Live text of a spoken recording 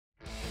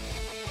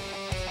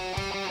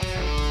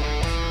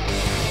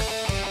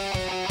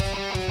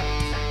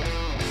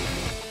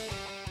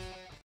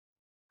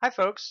Hi,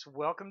 folks.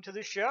 Welcome to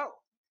the show.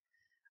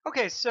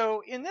 Okay,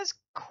 so in this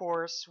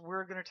course,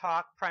 we're going to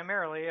talk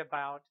primarily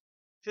about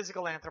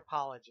physical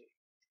anthropology.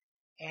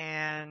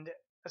 And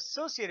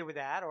associated with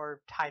that,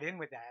 or tied in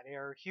with that,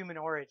 are human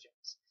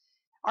origins.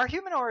 Our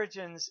human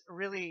origins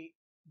really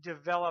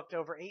developed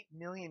over 8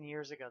 million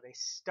years ago. They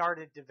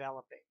started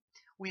developing.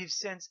 We've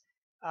since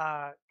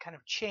kind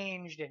of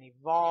changed and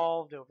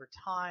evolved over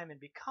time and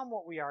become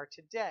what we are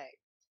today.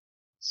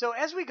 So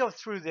as we go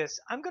through this,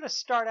 I'm going to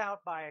start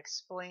out by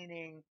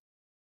explaining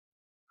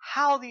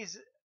how these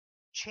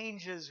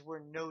changes were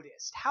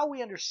noticed, how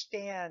we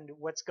understand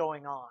what's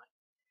going on.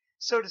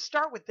 So to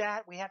start with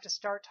that, we have to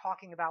start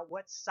talking about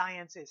what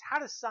science is. How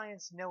does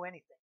science know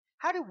anything?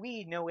 How do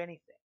we know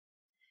anything?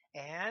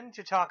 And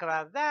to talk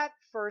about that,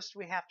 first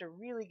we have to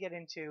really get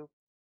into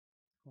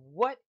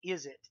what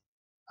is it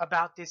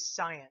about this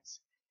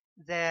science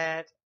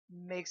that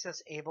makes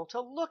us able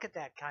to look at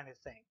that kind of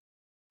thing.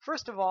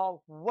 First of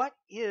all, what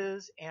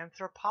is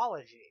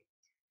anthropology?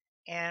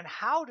 And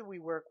how do we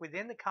work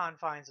within the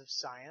confines of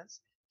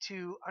science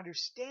to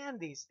understand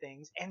these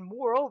things? And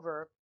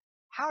moreover,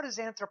 how does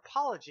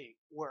anthropology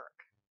work?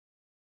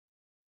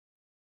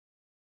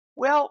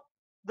 Well,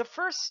 the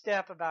first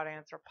step about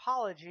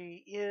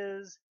anthropology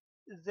is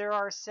there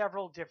are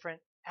several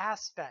different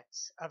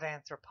aspects of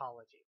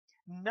anthropology.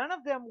 None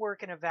of them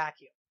work in a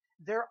vacuum.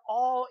 They're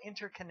all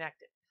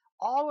interconnected.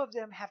 All of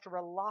them have to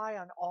rely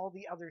on all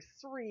the other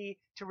three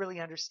to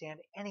really understand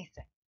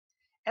anything.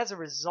 As a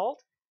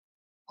result,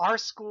 our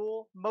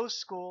school, most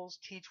schools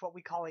teach what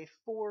we call a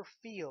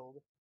four-field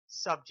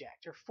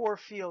subject or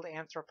four-field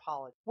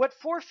anthropology. What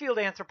four-field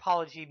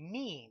anthropology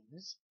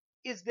means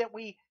is that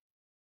we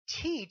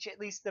teach at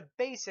least the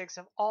basics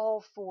of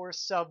all four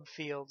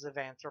subfields of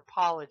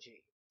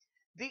anthropology.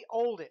 The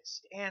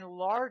oldest and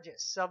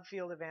largest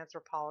subfield of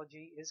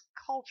anthropology is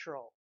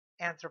cultural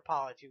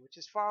anthropology, which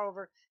is far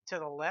over to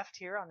the left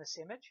here on this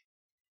image.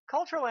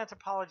 Cultural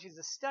anthropology is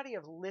the study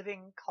of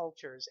living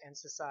cultures and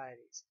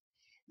societies.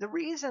 The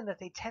reason that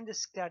they tend to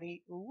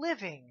study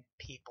living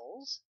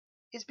peoples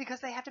is because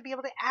they have to be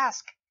able to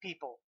ask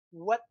people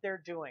what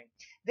they're doing.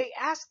 They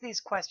ask these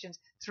questions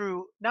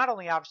through not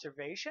only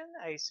observation,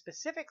 a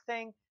specific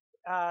thing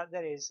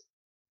that is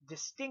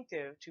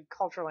distinctive to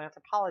cultural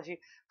anthropology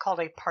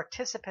called a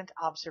participant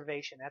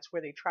observation. That's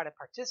where they try to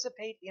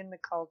participate in the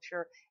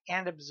culture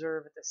and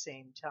observe at the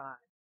same time.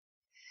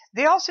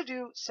 They also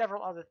do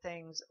several other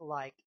things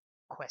like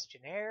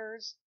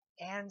questionnaires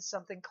and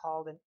something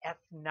called an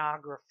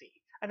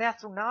ethnography. An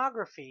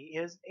ethnography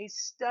is a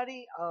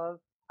study of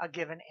a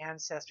given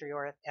ancestry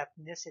or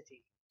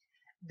ethnicity.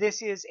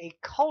 This is a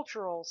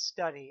cultural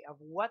study of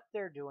what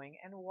they're doing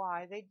and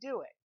why they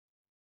do it.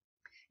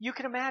 You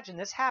can imagine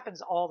this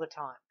happens all the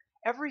time.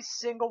 Every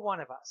single one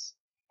of us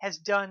has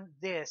done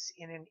this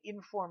in an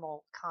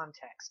informal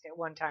context at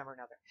one time or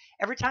another.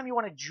 Every time you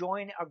want to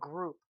join a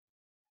group,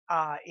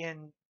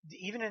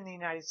 even in the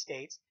United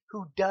States,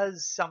 who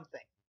does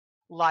something.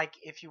 Like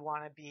if you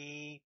want to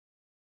be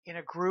in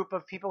a group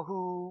of people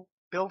who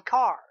build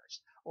cars,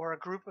 or a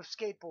group of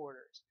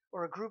skateboarders,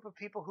 or a group of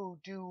people who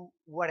do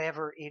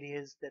whatever it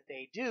is that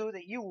they do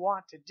that you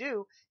want to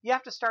do, you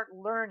have to start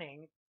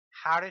learning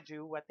how to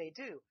do what they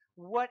do.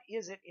 What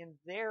is it in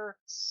their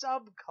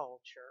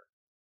subculture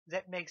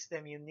that makes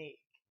them unique?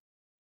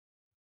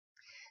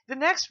 The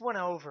next one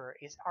over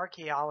is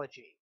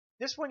archaeology.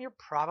 This one you're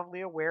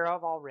probably aware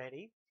of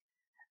already.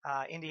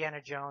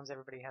 Indiana Jones,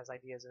 everybody has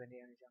ideas of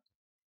Indiana Jones.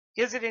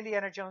 Is it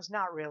Indiana Jones?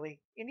 Not really.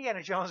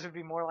 Indiana Jones would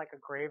be more like a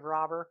grave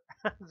robber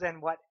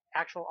than what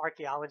actual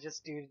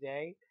archaeologists do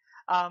today.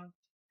 Um,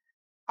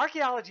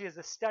 Archaeology is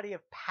the study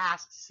of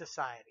past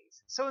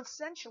societies. So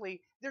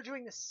essentially, they're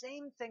doing the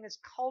same thing as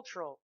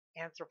cultural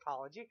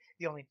anthropology.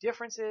 The only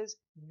difference is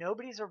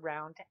nobody's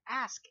around to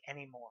ask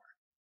anymore.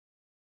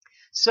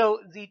 So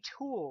the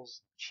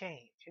tools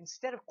change.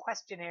 Instead of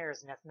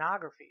questionnaires and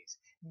ethnographies,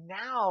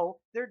 now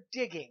they're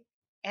digging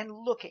and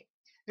looking.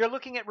 They're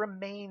looking at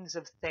remains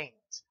of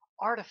things,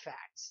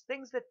 artifacts,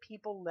 things that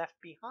people left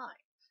behind,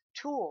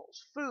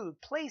 tools, food,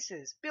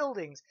 places,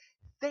 buildings,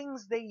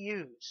 things they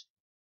used.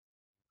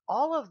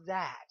 All of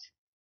that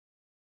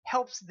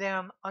helps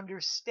them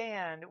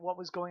understand what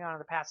was going on in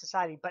the past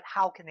society, but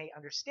how can they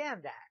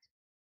understand that?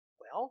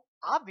 Well,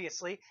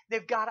 obviously,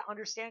 they've got to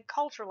understand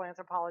cultural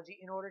anthropology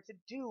in order to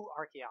do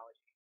archaeology.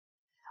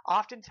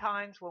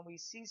 Oftentimes, when we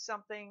see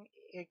something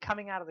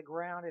coming out of the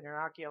ground in an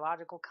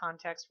archaeological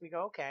context, we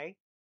go, okay,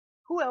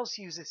 who else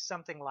uses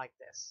something like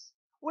this?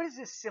 What is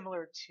this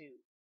similar to?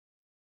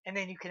 And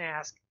then you can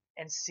ask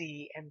and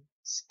see and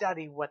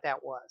study what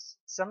that was.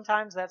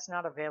 Sometimes that's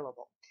not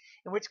available,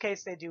 in which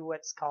case they do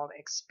what's called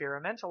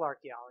experimental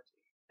archaeology.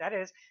 That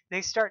is,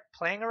 they start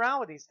playing around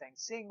with these things,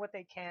 seeing what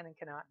they can and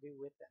cannot do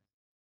with them.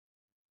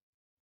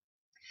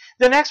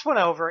 The next one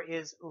over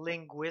is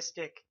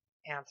linguistic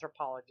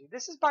anthropology.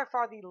 This is by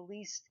far the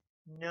least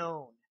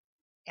known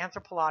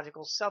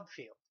anthropological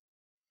subfield.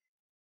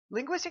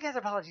 Linguistic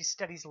anthropology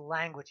studies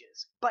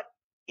languages, but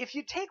if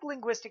you take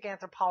linguistic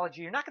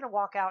anthropology, you're not going to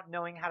walk out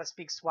knowing how to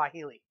speak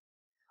Swahili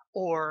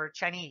or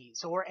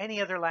Chinese or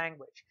any other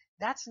language.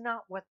 That's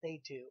not what they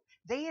do.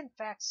 They, in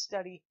fact,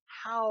 study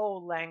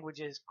how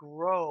languages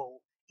grow,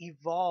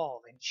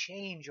 evolve, and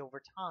change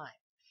over time.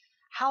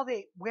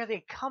 Where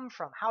they come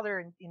from, how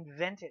they're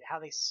invented, how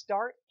they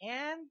start,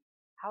 and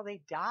how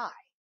they die.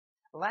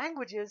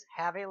 Languages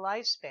have a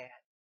lifespan.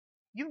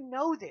 You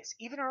know this.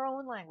 Even our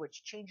own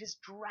language changes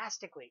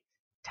drastically,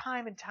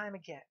 time and time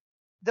again.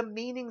 The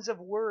meanings of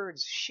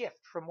words shift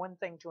from one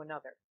thing to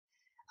another.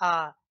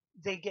 Uh,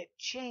 they get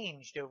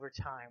changed over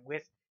time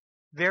with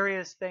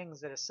various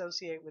things that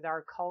associate with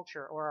our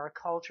culture or our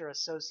culture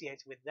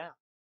associates with them.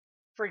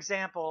 For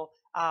example,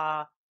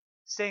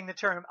 saying the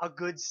term a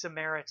good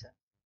Samaritan.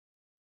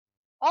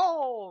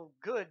 All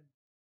good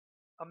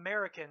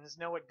Americans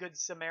know what good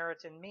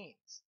Samaritan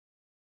means.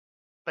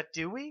 But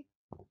do we?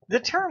 The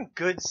term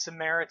Good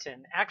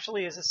Samaritan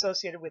actually is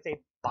associated with a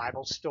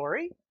Bible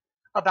story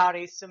about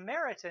a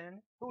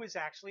Samaritan who is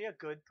actually a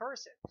good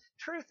person.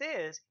 Truth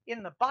is,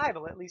 in the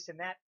Bible, at least in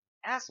that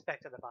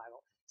aspect of the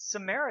Bible,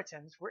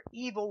 Samaritans were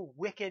evil,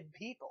 wicked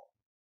people.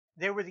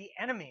 They were the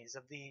enemies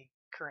of the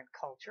current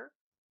culture.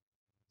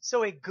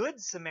 So a good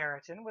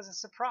Samaritan was a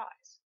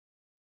surprise.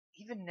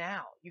 Even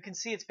now, you can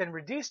see it's been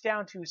reduced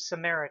down to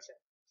Samaritan.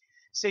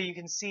 So you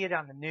can see it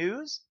on the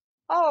news.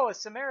 Oh, a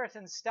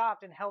Samaritan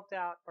stopped and helped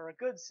out, or a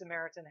good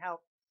Samaritan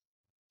helped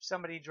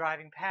somebody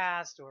driving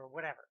past, or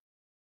whatever.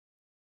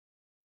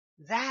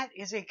 That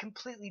is a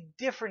completely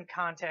different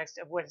context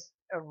of what its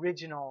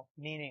original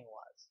meaning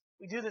was.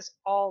 We do this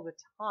all the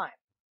time.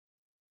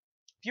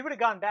 If you would have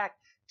gone back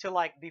to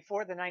like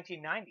before the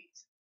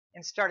 1990s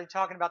and started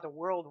talking about the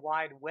World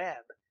Wide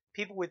Web,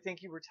 people would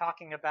think you were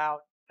talking about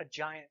a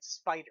giant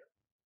spider.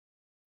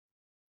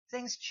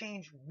 Things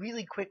change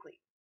really quickly.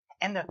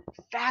 And the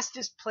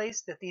fastest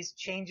place that these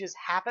changes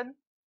happen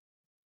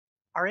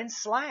are in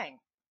slang.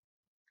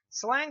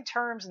 Slang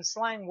terms and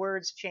slang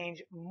words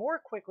change more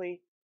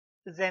quickly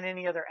than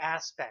any other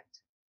aspect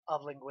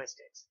of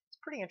linguistics. It's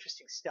pretty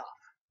interesting stuff.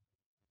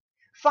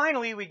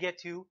 Finally, we get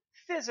to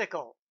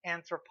physical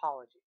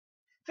anthropology.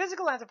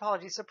 Physical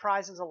anthropology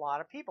surprises a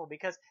lot of people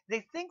because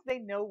they think they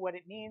know what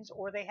it means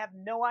or they have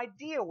no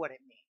idea what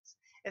it means,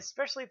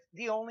 especially if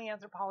the only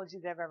anthropology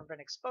they've ever been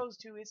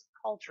exposed to is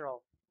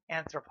cultural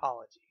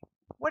anthropology.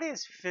 What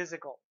is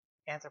physical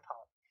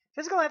anthropology?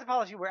 Physical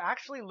anthropology, we're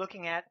actually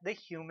looking at the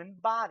human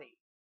body.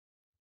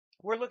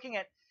 We're looking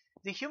at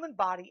the human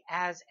body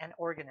as an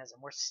organism.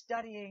 We're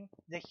studying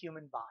the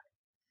human body.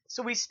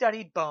 So we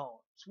study bones.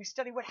 We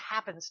study what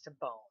happens to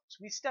bones.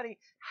 We study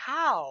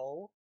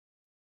how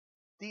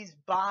these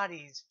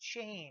bodies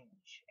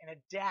change and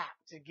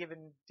adapt to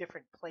given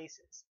different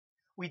places.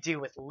 We deal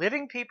with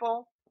living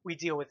people. We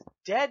deal with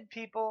dead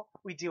people.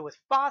 We deal with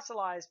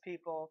fossilized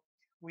people.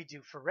 We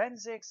do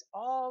forensics.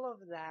 All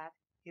of that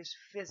is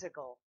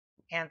physical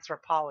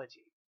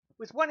anthropology.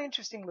 With one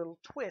interesting little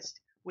twist,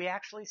 we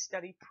actually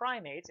study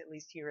primates, at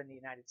least here in the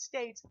United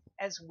States,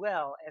 as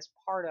well as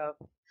part of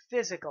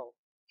physical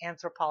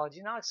anthropology.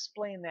 And I'll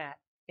explain that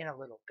in a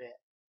little bit.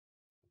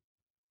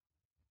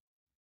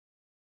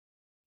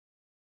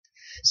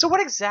 So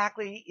what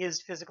exactly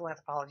is physical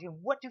anthropology and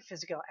what do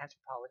physical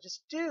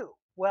anthropologists do?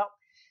 Well,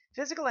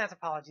 physical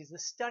anthropology is the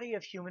study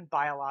of human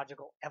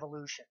biological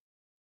evolution.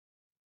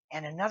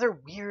 And another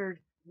weird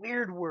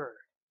word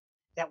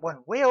that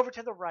went way over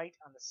to the right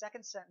on the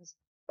second sentence,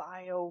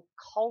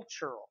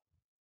 biocultural.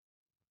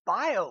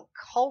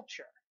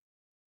 Bioculture.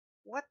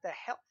 What the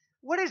hell?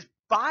 What is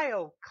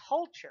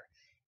bioculture?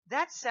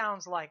 That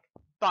sounds like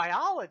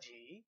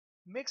biology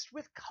mixed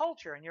with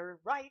culture, and you're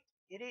right,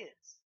 it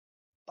is.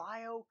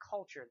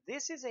 Bioculture.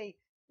 This is a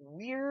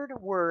weird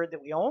word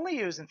that we only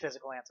use in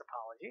physical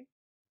anthropology,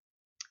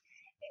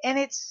 and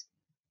it's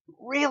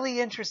really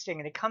interesting,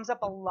 and it comes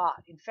up a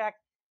lot. In fact,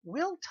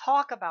 we'll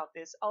talk about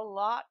this a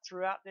lot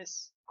throughout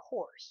this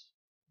course.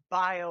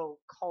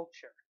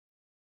 Bioculture.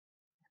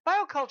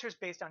 Bioculture is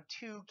based on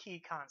two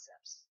key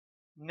concepts.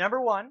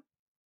 Number one,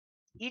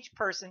 each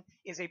person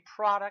is a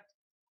product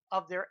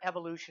of their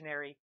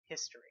evolutionary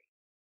history.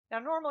 Now,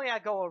 normally I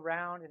go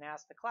around and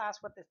ask the class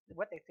what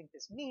they think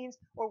this means,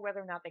 or whether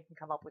or not they can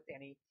come up with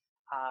any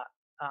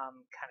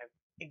kind of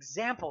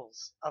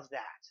examples of that.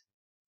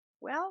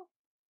 Well,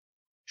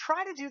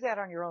 try to do that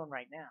on your own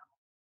right now.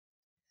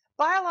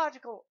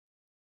 Biological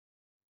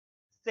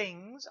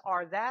things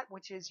are that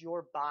which is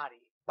your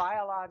body.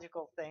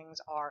 Biological things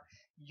are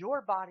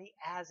your body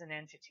as an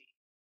entity.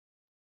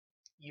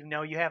 You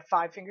know you have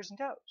 5 fingers and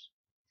toes.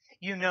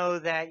 You know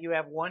that you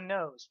have 1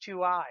 nose,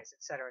 2 eyes,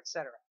 etc.,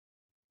 etc.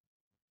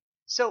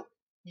 So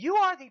you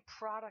are the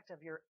product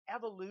of your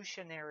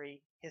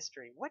evolutionary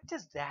history. What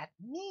does that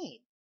mean?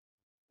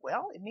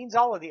 Well, it means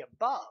all of the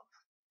above.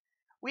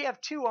 We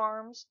have 2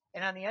 arms,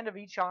 and on the end of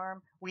each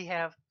arm, we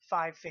have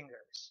 5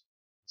 fingers.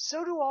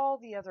 So do all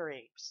the other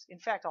apes. In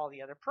fact, all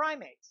the other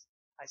primates.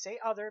 I say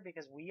other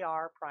because we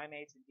are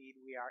primates. Indeed,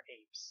 we are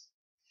apes.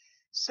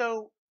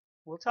 So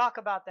we'll talk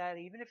about that.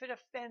 Even if it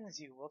offends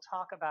you, we'll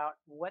talk about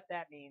what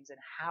that means and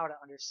how to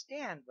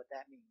understand what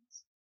that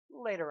means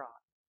later on.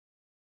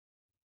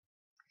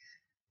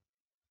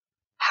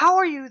 How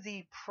are you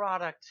the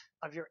product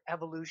of your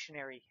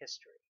evolutionary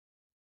history?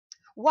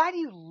 Why do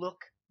you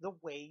look the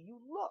way you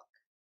look?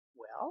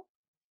 Well,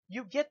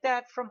 you get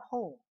that from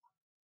whom?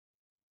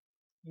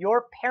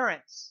 Your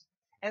parents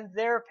and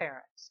their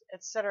parents,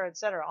 etc.,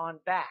 on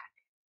back.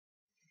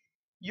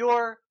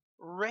 Your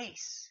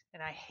race,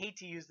 and I hate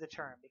to use the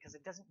term because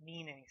it doesn't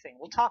mean anything.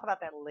 We'll talk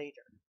about that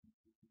later.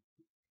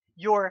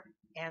 Your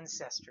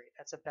ancestry,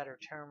 that's a better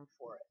term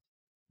for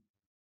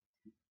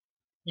it.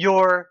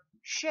 Your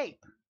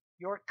shape,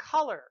 your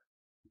color,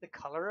 the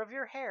color of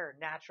your hair,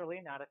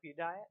 naturally, not if you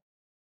dye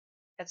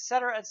it,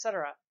 etc.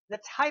 The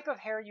type of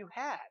hair you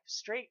have,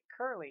 straight,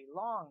 curly,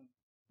 long,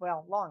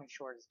 well, long and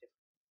short is different.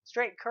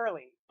 Straight,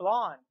 curly,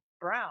 blonde,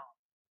 brown,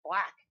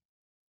 black.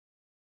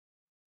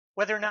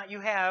 Whether or not you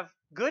have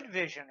good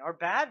vision or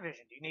bad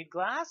vision, do you need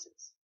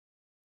glasses,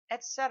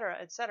 etc.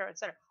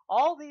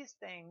 All these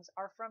things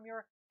are from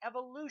your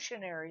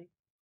evolutionary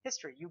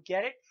history. You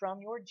get it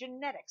from your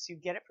genetics. You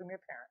get it from your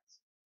parents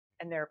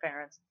and their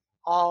parents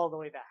all the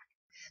way back.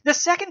 The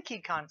second key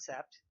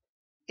concept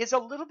is a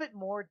little bit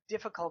more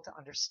difficult to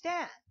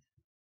understand.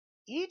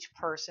 Each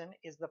person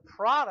is the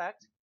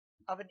product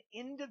of an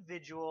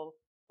individual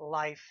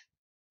life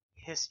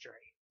history.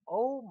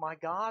 Oh my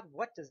God,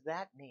 what does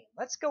that mean?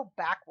 Let's go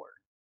backward.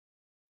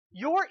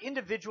 Your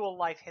individual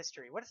life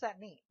history, what does that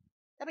mean?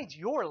 That means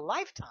your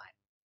lifetime,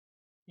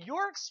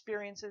 your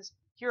experiences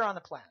here on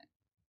the planet.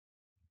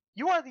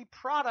 You are the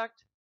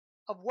product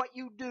of what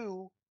you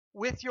do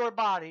with your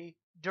body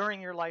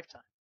during your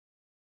lifetime.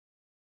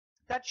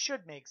 That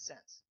should make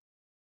sense.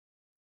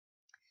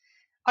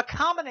 A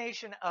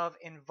combination of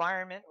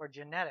environment or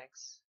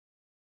genetics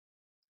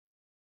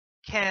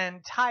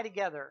can tie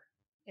together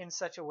in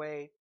such a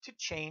way to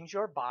change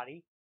your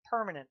body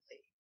permanently.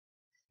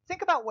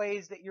 Think about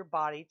ways that your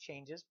body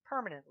changes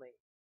permanently.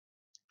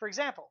 For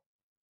example,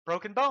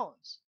 broken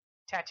bones,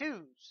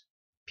 tattoos,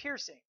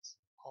 piercings.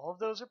 All of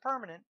those are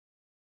permanent,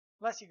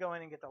 unless you go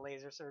in and get the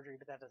laser surgery,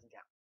 but that doesn't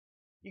count.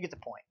 You get the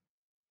point.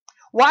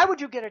 Why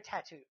would you get a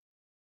tattoo?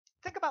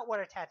 Think about what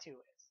a tattoo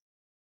is.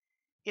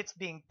 It's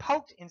being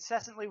poked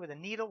incessantly with a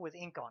needle with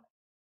ink on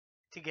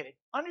it to get it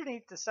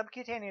underneath the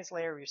subcutaneous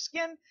layer of your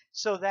skin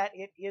so that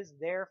it is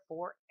there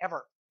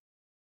forever.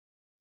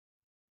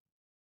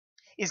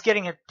 Is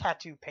getting a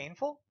tattoo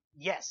painful?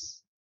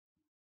 Yes.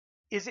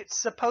 Is it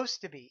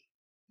supposed to be?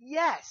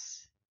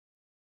 Yes.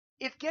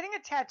 If getting a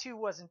tattoo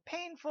wasn't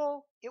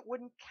painful, it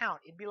wouldn't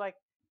count. It'd be like,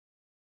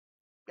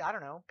 I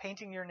don't know,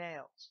 painting your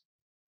nails.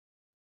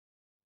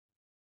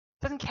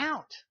 Doesn't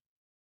count.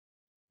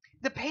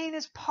 The pain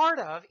is part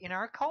of, in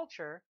our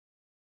culture,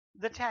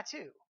 the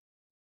tattoo.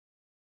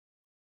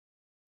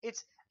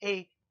 It's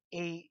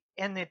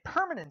and the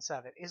permanence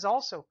of it is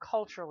also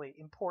culturally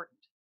important,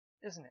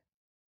 isn't it?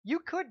 You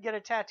could get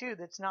a tattoo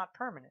that's not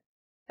permanent.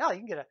 Hell, you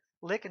can get a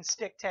lick and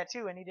stick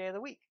tattoo any day of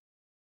the week.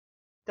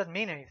 Doesn't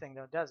mean anything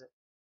though, does it?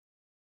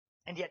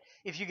 And yet,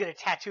 if you get a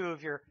tattoo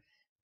of your,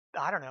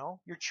 I don't know,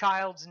 your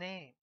child's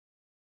name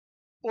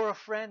or a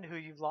friend who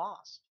you've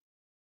lost,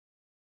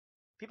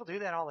 people do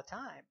that all the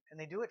time, and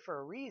they do it for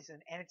a reason,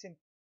 and it's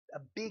a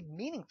big,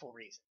 meaningful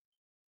reason.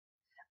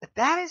 But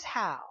that is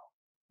how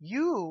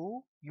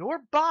your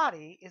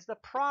body is the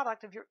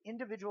product of your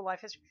individual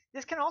life history.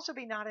 This can also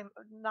be not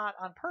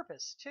on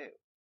purpose, too.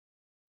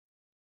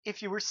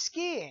 If you were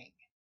skiing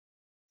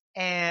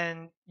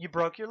and you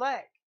broke your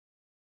leg,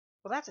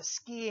 well, that's a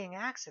skiing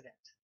accident.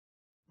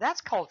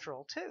 That's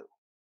cultural, too.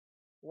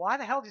 Why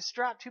the hell do you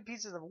strap two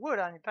pieces of wood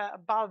on your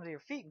bottoms of your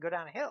feet and go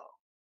down a hill?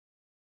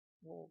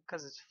 Well,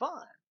 because it's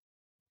fun.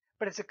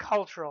 But it's a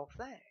cultural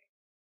thing.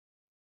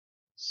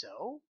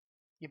 So,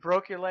 you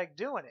broke your leg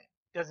doing it.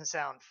 Doesn't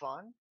sound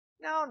fun.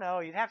 No,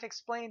 you'd have to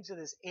explain to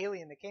this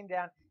alien that came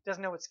down,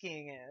 doesn't know what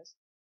skiing is.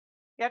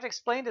 You have to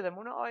explain to them,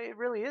 well, no, it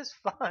really is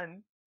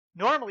fun.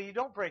 Normally, you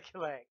don't break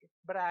your leg,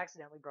 but I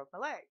accidentally broke my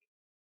leg.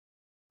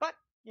 But,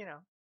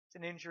 it's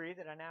an injury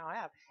that I now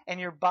have. And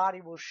your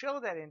body will show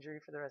that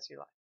injury for the rest of your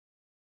life.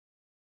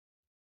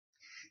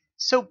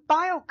 So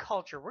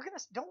bioculture,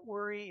 don't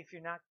worry if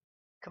you're not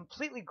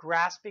completely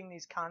grasping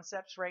these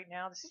concepts right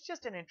now. This is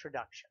just an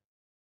introduction.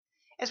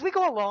 As we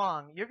go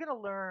along, you're going to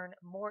learn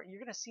more, you're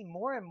going to see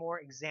more and more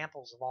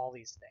examples of all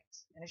these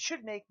things, and it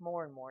should make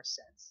more and more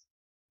sense.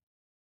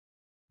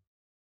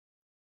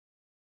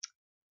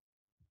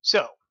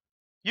 So,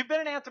 you've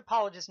been an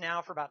anthropologist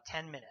now for about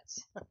 10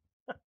 minutes.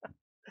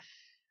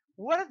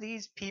 What are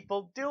these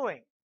people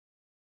doing?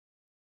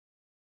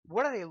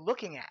 What are they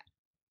looking at?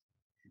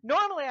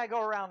 Normally, I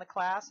go around the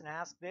class and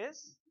ask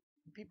this.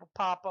 People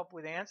pop up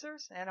with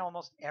answers, and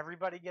almost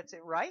everybody gets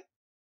it right.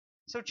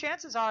 So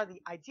chances are the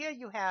idea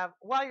you have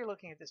while you're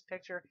looking at this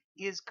picture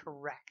is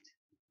correct.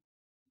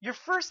 Your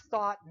first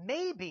thought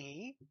may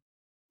be,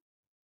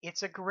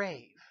 it's a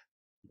grave.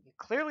 You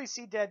clearly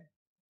see dead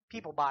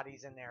people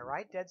bodies in there,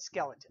 right? Dead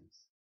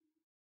skeletons.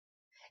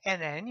 And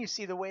then you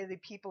see the way the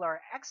people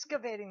are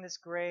excavating this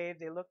grave.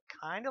 They look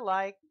kind of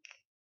like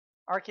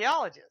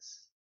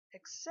archaeologists,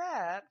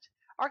 except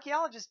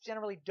archaeologists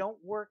generally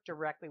don't work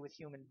directly with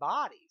human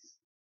bodies.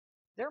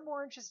 They're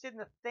more interested in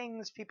the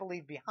things people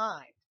leave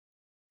behind.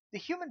 The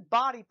human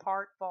body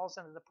part falls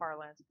under the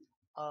parlance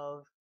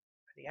of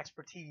the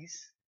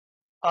expertise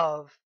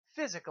of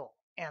physical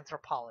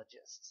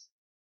anthropologists.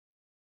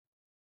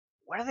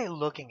 What are they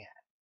looking at?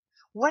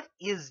 What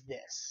is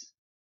this?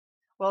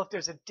 Well, if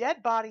there's a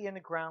dead body in the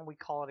ground, we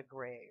call it a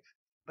grave.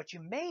 But you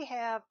may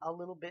have a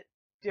little bit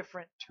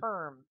different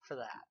term for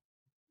that.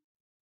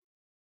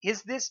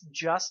 Is this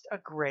just a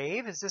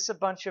grave? Is this a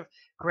bunch of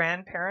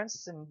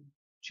grandparents and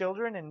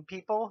children and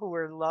people who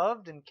were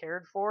loved and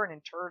cared for and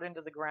interred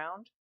into the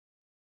ground?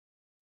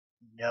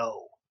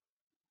 No.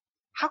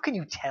 How can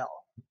you tell?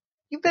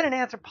 You've been an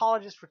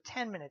anthropologist for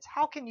 10 minutes.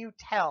 How can you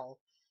tell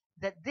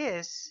that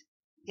this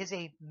is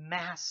a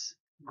mass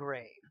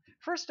grave?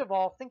 First of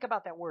all, think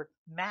about that word,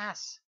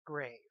 mass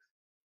grave.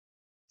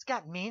 It's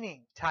got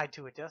meaning tied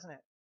to it, doesn't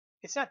it?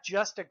 It's not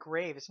just a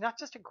grave. It's not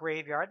just a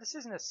graveyard. This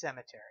isn't a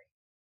cemetery.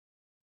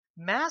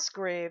 Mass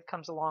grave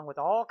comes along with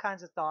all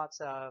kinds of thoughts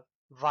of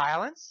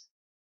violence,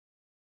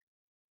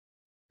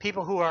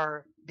 people who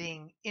are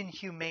being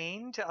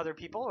inhumane to other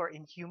people or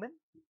inhuman,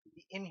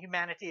 the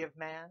inhumanity of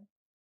man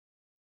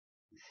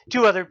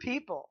to other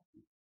people.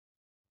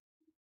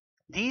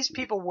 These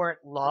people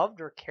weren't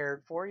loved or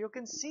cared for. You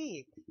can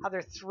see how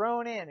they're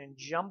thrown in and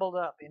jumbled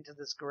up into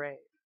this grave.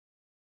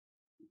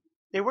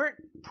 They weren't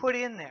put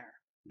in there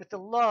with the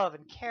love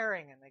and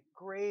caring and the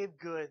grave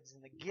goods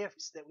and the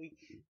gifts that we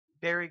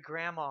bury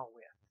grandma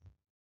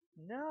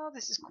with. No,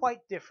 this is quite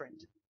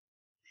different.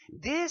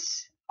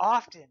 This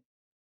often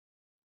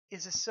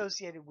is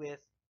associated with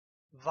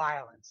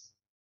violence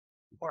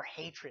or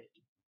hatred,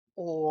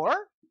 or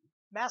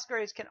mass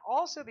graves can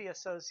also be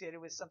associated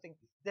with something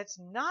that's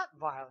not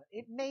violent.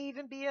 It may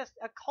even be a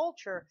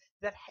culture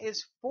that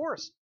is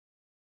forced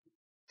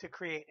to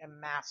create a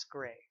mass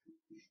grave.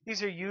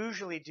 These are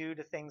usually due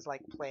to things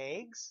like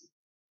plagues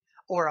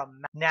or a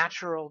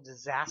natural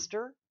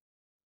disaster.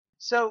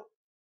 So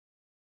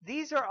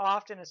these are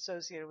often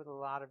associated with a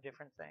lot of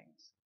different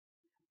things.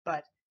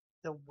 But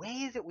the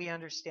way that we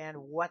understand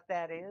what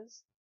that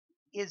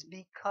is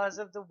because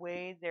of the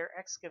way they're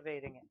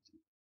excavating it.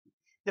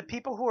 The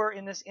people who are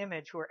in this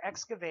image who are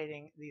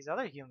excavating these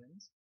other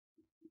humans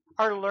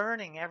are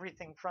learning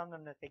everything from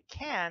them that they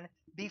can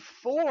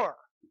before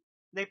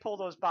they pull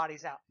those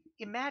bodies out.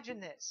 Imagine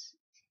this.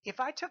 If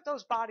I took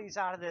those bodies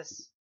out of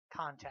this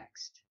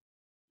context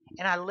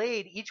and I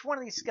laid each one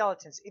of these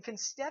skeletons, if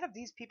instead of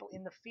these people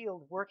in the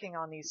field working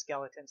on these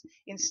skeletons,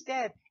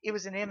 instead it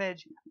was an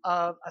image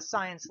of a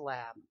science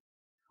lab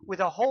with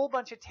a whole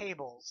bunch of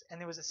tables and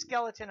there was a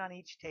skeleton on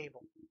each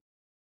table,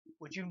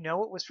 would you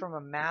know it was from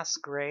a mass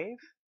grave?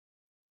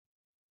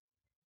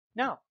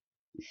 No.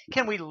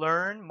 Can we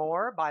learn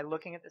more by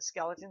looking at the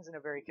skeletons in a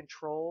very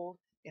controlled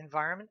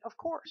environment? Of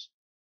course.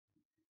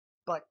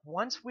 But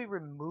once we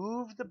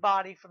remove the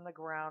body from the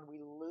ground, we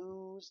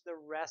lose the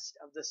rest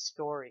of the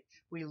story.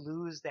 We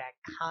lose that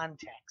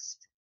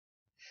context.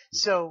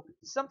 So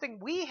something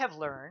we have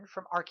learned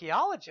from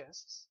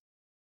archaeologists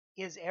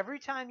is every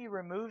time you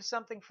remove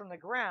something from the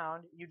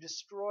ground, you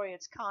destroy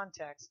its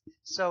context.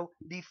 So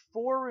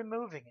before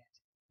removing it,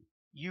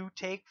 you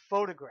take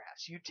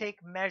photographs, you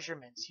take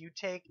measurements, you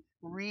take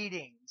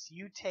readings,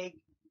 you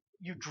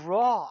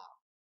draw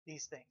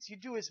these things. You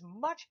do as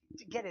much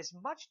to get as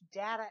much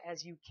data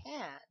as you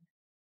can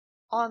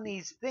on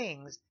these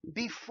things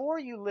before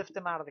you lift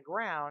them out of the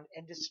ground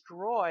and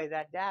destroy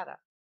that data.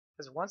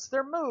 Because once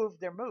they're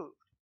moved, they're moved.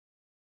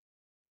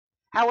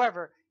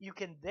 However, you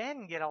can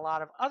then get a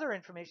lot of other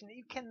information that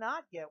you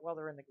cannot get while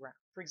they're in the ground.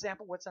 For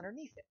example, what's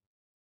underneath it,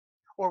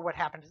 or what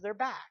happened to their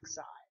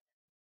backside,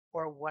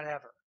 or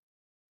whatever.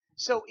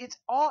 So it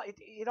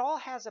all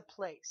has a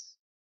place.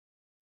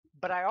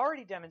 But I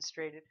already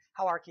demonstrated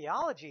how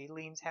archaeology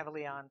leans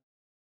heavily on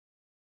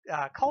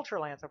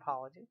cultural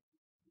anthropology,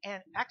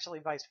 and actually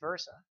vice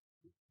versa,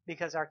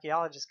 because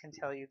archaeologists can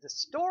tell you the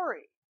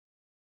story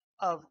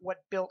of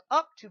what built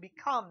up to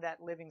become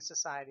that living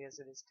society as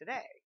it is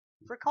today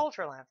for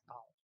cultural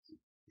anthropologists.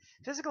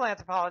 Physical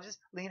anthropologists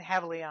lean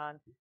heavily on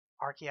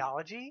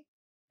archaeology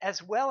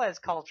as well as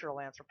cultural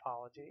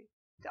anthropology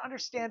to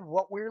understand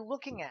what we're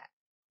looking at.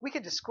 We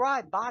can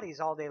describe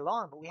bodies all day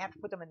long, but we have to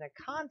put them in their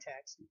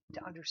context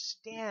to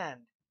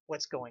understand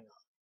what's going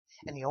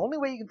on. And the only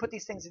way you can put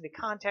these things into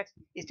context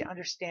is to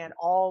understand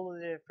all of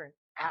the different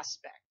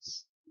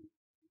aspects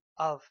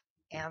of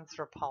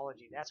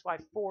anthropology. That's why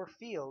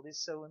four-field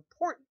is so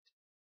important.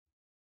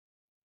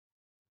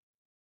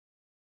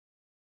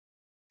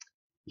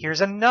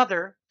 Here's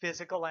another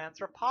physical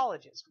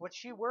anthropologist. What's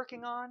she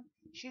working on?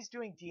 She's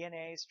doing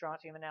DNA,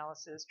 strontium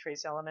analysis,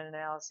 trace element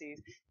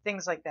analyses,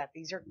 things like that.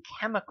 These are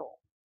chemical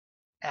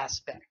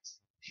aspects.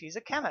 She's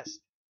a chemist,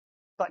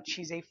 but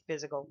she's a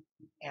physical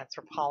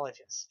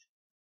anthropologist.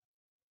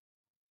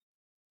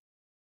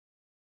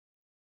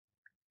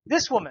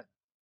 This woman,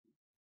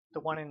 the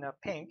one in the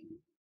pink,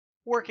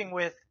 working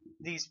with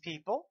these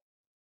people.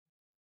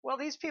 Well,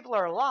 these people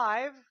are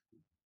alive,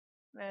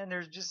 and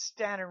they're just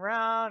standing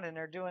around, and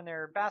they're doing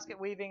their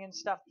basket weaving and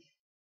stuff.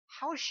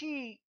 How is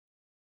she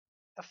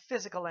a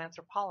physical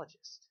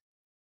anthropologist?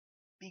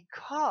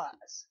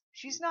 Because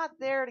she's not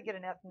there to get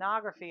an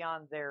ethnography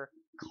on their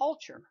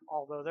culture,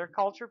 although their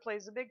culture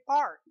plays a big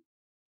part.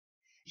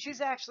 She's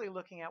actually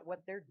looking at what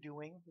they're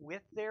doing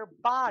with their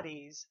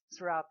bodies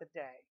throughout the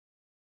day.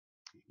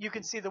 You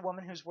can see the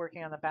woman who's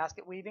working on the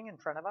basket weaving in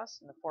front of us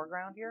in the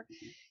foreground here.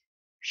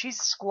 She's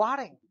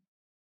squatting.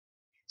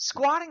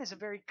 Squatting is a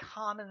very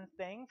common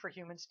thing for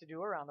humans to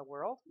do around the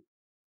world.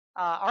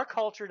 Our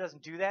culture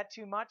doesn't do that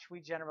too much.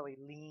 We generally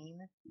lean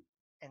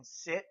and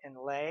sit and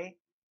lay.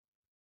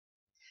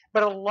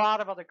 But a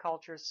lot of other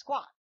cultures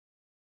squat.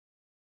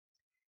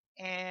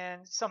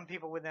 And some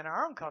people within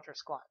our own culture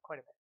squat quite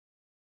a bit.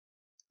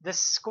 This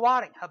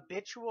squatting,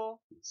 habitual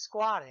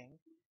squatting,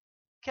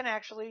 can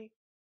actually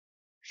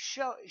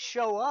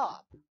show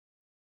up.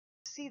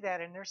 See that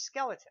in their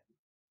skeleton.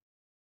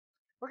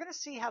 We're going to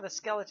see how the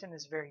skeleton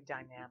is very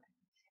dynamic.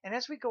 And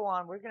as we go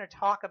on, we're going to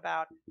talk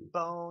about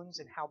bones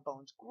and how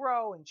bones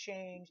grow and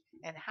change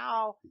and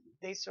how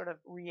they sort of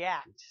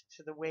react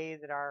to the way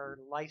that our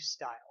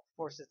lifestyle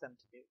forces them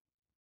to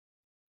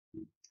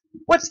do.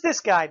 What's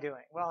this guy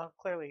doing? Well,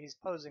 clearly he's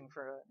posing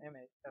for an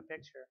image, a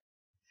picture.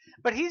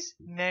 But he's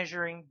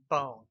measuring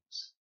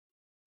bones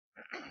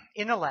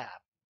in a lab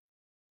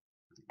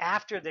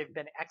after they've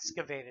been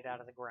excavated out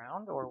of the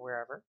ground or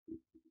wherever.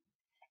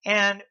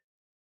 And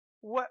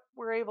what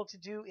we're able to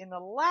do in the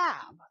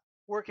lab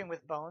working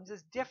with bones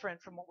is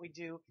different from what we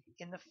do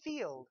in the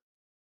field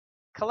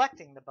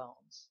collecting the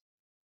bones.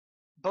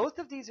 Both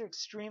of these are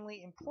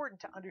extremely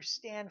important to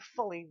understand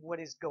fully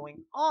what is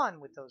going on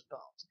with those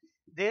bones.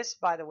 This,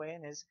 by the way,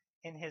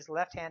 in his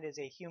left hand is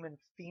a human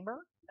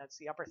femur. That's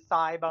the upper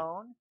thigh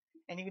bone.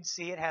 And you can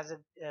see it has a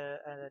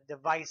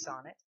device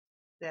on it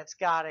that's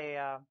got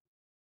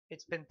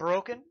it's been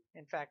broken,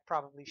 in fact,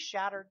 probably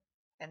shattered.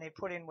 And they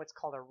put in what's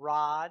called a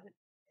rod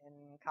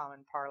in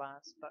common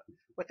parlance. But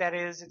what that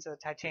is, it's a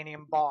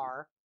titanium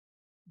bar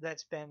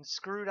that's been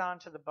screwed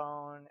onto the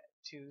bone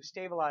to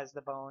stabilize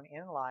the bone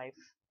in life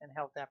and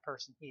help that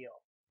person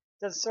heal.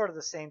 It does sort of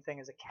the same thing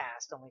as a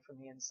cast, only from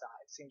the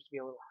inside. It seems to be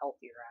a little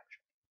healthier,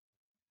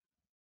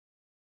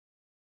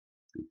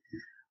 actually.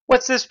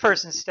 What's this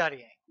person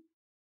studying?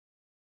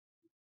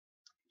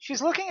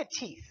 She's looking at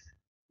teeth.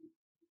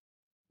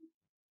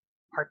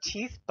 Are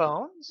teeth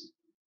bones?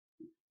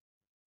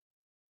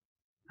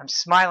 I'm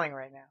smiling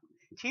right now.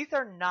 Teeth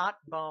are not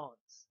bones.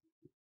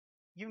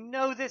 You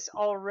know this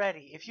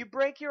already. If you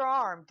break your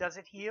arm, does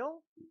it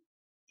heal?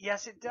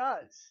 Yes, it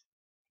does.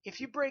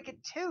 If you break a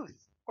tooth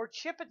or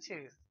chip a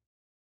tooth,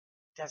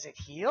 does it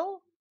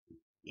heal?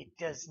 It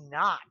does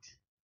not.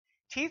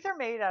 Teeth are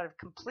made out of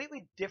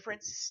completely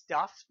different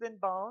stuff than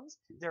bones.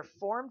 They're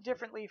formed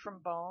differently from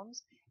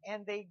bones,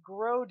 and they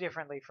grow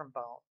differently from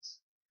bones.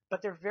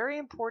 But they're very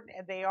important,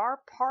 and they are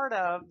part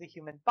of the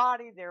human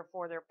body.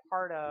 Therefore, they're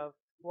part of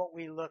what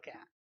we look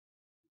at.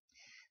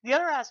 The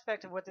other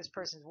aspect of what this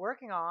person is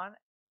working on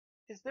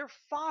is their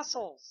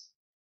fossils,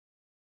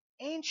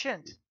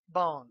 ancient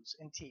bones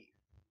and teeth.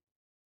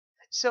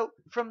 So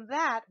from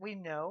that, we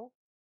know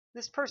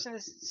this person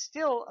is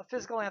still a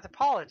physical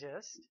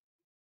anthropologist,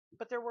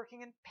 but they're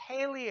working in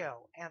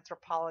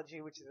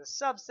paleoanthropology, which is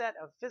a subset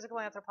of physical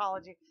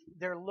anthropology.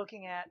 They're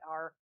looking at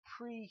our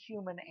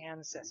pre-human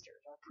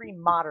ancestors, our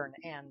pre-modern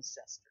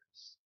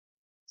ancestors.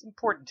 It's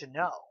important to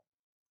know.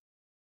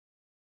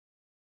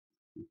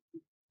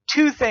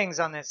 Two things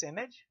on this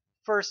image.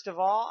 First of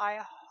all, I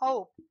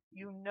hope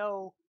you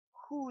know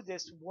who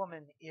this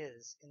woman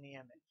is in the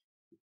image.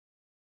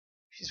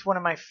 She's one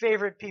of my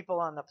favorite people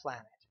on the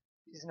planet.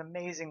 She's an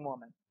amazing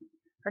woman.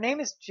 Her name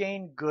is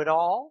Jane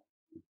Goodall,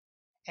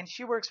 and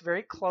she works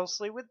very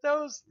closely with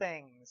those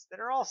things that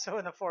are also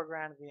in the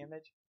foreground of the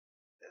image.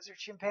 Those are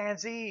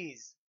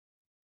chimpanzees.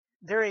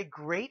 They're a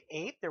great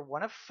ape. They're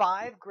one of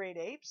 5 great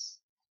apes.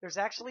 There's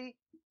actually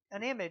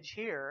an image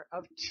here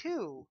of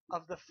 2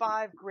 of the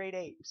 5 great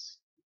apes.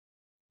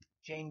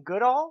 Jane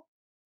Goodall,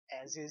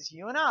 as is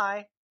you and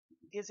I,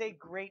 is a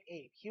great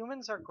ape.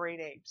 Humans are great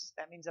apes.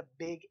 That means a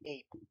big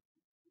ape.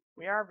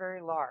 We are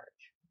very large.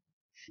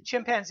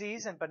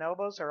 Chimpanzees and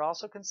bonobos are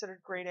also considered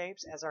great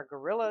apes, as are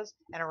gorillas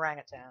and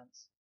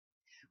orangutans.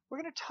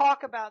 We're going to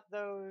talk about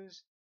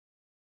those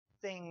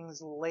things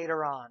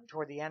later on,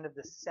 toward the end of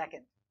the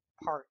second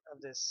part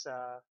of this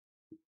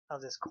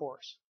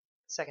course,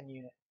 second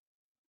unit.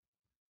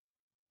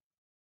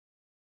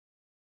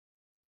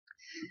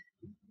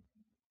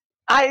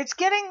 It's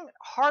getting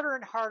harder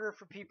and harder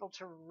for people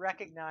to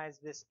recognize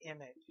this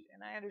image,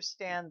 and I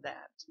understand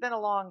that. It's been a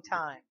long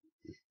time.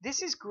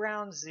 This is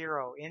Ground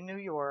Zero in New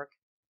York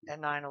at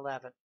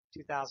 9/11,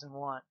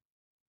 2001.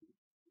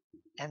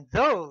 And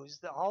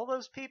all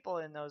those people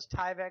in those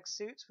Tyvek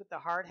suits with the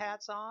hard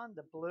hats on,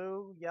 the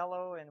blue,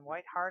 yellow, and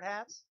white hard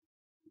hats,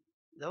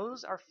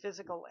 those are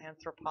physical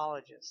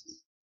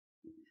anthropologists.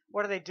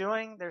 What are they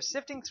doing? They're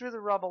sifting through the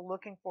rubble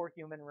looking for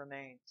human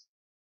remains.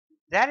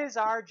 That is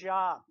our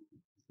job.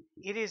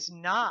 It is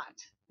not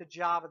the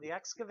job of the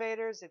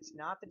excavators. It's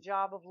not the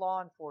job of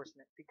law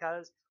enforcement,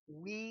 because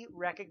we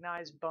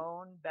recognize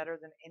bone better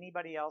than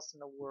anybody else in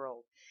the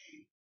world.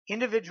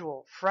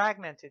 Individual,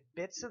 fragmented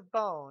bits of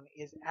bone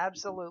is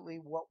absolutely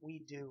what we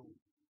do.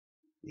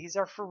 These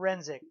are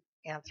forensic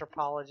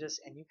anthropologists,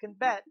 and you can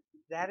bet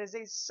that is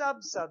a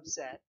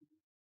subset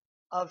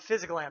of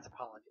physical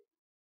anthropology.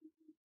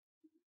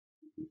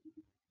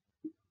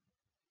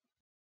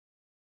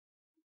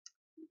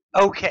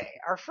 Okay,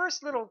 our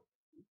first little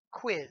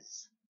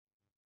quiz.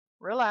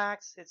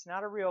 Relax, it's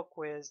not a real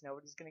quiz.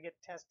 Nobody's going to get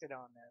tested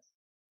on this.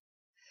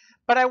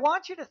 But I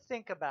want you to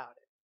think about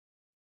it.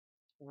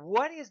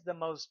 What is the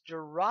most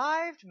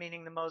derived,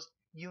 meaning the most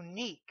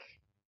unique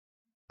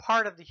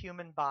part of the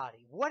human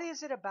body? What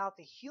is it about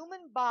the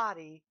human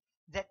body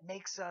that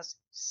makes us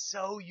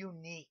so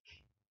unique,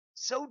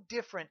 so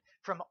different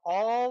from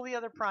all the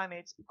other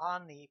primates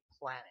on the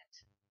planet?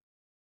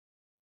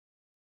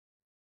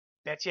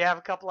 Bet you have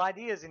a couple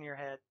ideas in your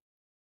head.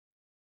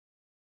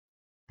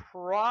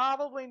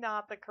 Probably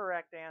not the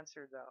correct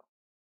answer, though.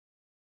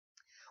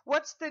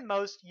 What's the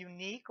most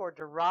unique or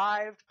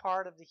derived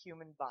part of the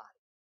human body?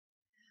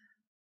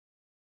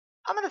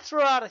 I'm going to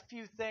throw out a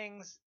few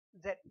things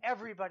that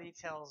everybody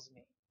tells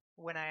me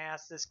when I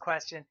ask this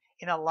question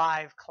in a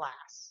live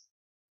class.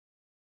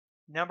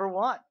 Number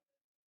one,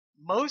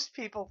 most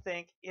people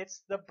think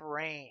it's the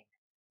brain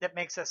that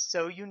makes us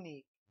so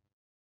unique.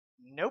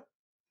 Nope.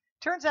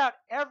 Turns out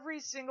every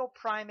single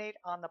primate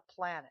on the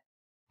planet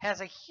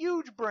has a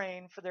huge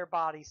brain for their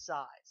body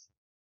size.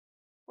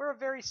 We're a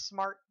very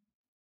smart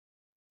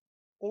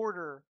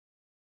order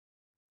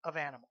of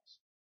animals,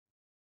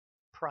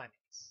 primates.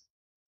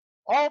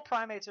 All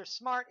primates are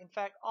smart. In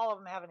fact, all of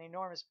them have an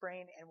enormous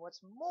brain. And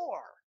what's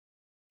more,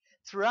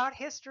 throughout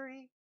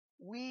history,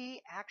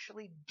 we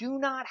actually do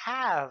not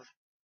have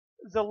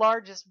the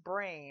largest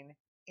brain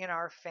in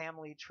our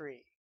family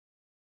tree.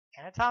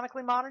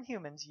 Anatomically modern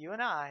humans, you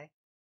and I,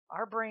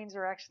 our brains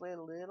are actually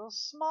a little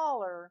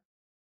smaller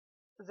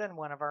than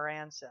one of our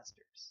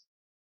ancestors.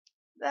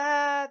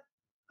 That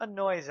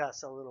annoys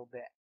us a little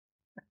bit.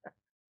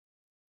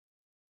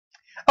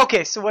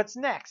 Okay, so what's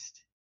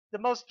next? The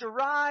most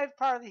derived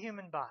part of the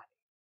human body.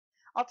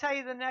 I'll tell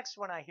you the next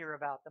one I hear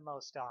about the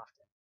most often.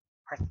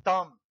 Our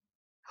thumb.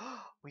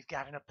 We've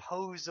got an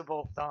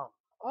opposable thumb.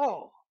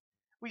 Oh,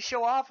 we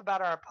show off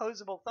about our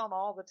opposable thumb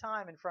all the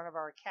time in front of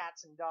our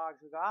cats and dogs.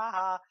 We go,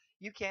 aha,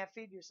 you can't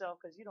feed yourself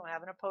because you don't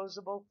have an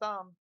opposable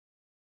thumb.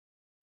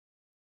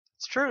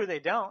 It's true, they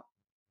don't.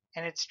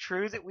 And it's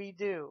true that we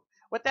do.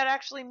 What that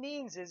actually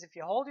means is if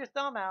you hold your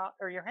thumb out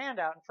or your hand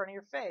out in front of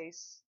your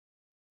face,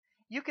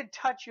 you can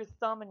touch your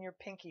thumb and your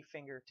pinky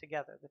finger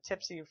together, the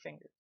tips of your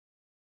fingers.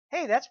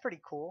 Hey, that's pretty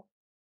cool.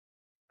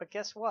 But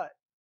guess what?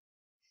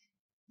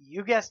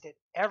 You guessed it.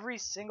 Every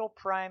single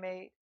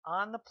primate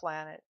on the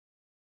planet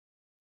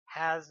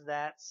has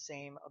that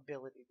same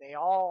ability. They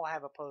all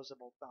have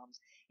opposable thumbs.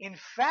 In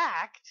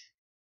fact,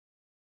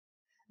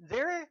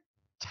 their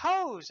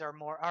toes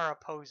are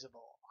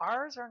opposable.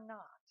 Ours are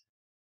not.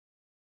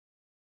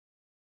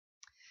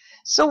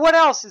 So what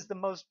else is the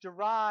most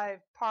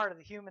derived part of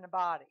the human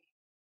body?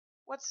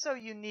 What's so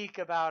unique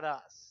about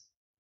us?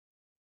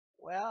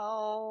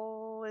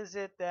 Well, is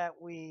it that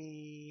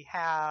we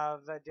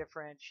have a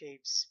different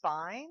shaped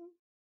spine?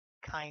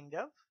 Kind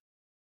of.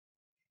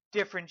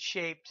 Different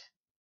shaped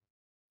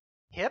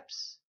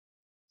hips?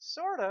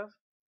 Sort of.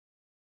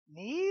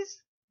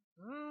 Knees?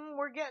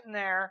 We're getting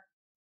there.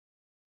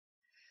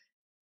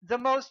 The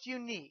most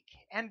unique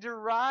and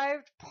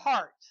derived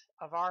part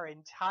of our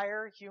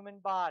entire human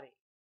body.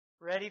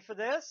 Ready for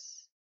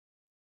this?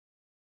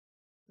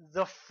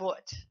 The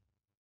foot.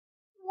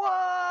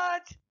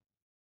 What?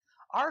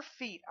 Our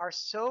feet are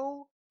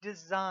so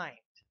designed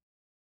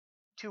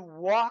to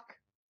walk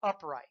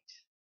upright.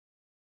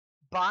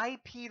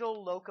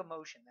 Bipedal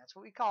locomotion. That's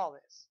what we call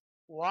this.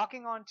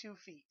 Walking on 2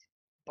 feet.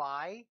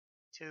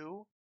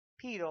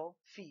 Pedal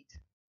feet.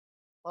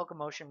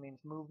 Locomotion means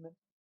movement.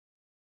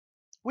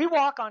 We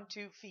walk on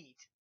 2 feet.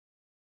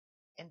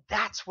 And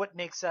that's what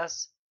makes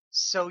us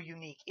so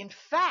unique. In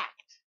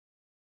fact,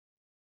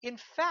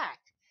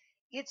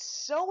 it's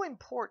so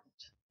important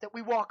that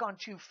we walk on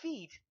 2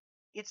 feet.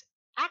 It's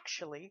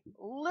actually,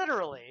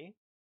 literally,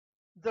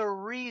 the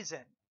reason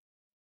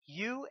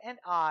you and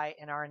I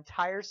and our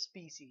entire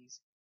species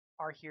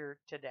are here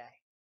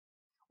today.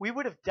 We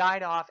would have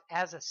died off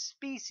as a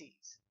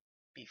species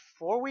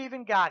before we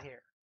even got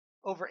here.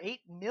 Over 8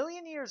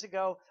 million years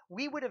ago,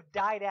 we would have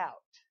died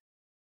out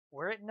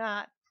were it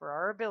not for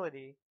our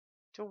ability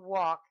to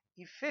walk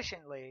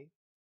efficiently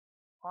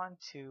on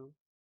 2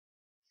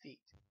 feet.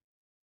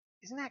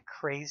 Isn't that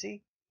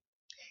crazy?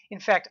 In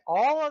fact,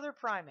 all other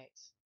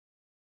primates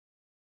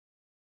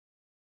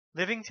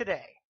living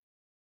today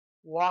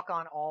walk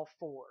on all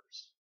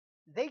fours.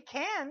 They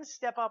can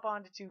step up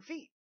onto 2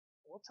 feet.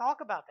 We'll talk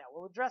about that.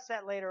 We'll address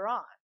that later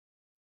on.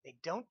 They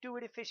don't do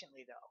it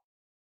efficiently,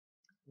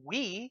 though.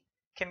 We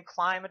can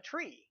climb a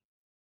tree,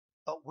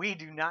 but we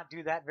do not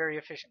do that very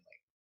efficiently.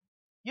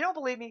 You don't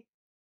believe me?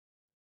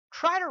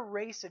 Try to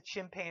race a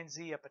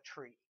chimpanzee up a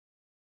tree.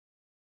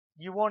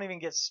 You won't even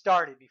get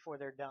started before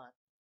they're done.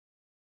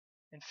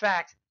 In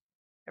fact,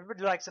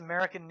 everybody likes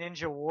American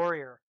Ninja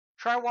Warrior.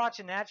 Try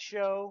watching that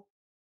show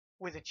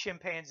with a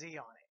chimpanzee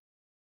on it.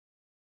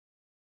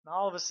 And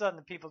all of a sudden,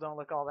 the people don't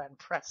look all that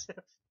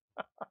impressive.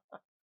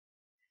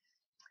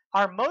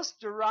 Our most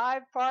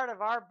derived part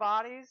of our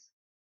bodies,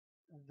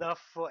 the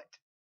foot.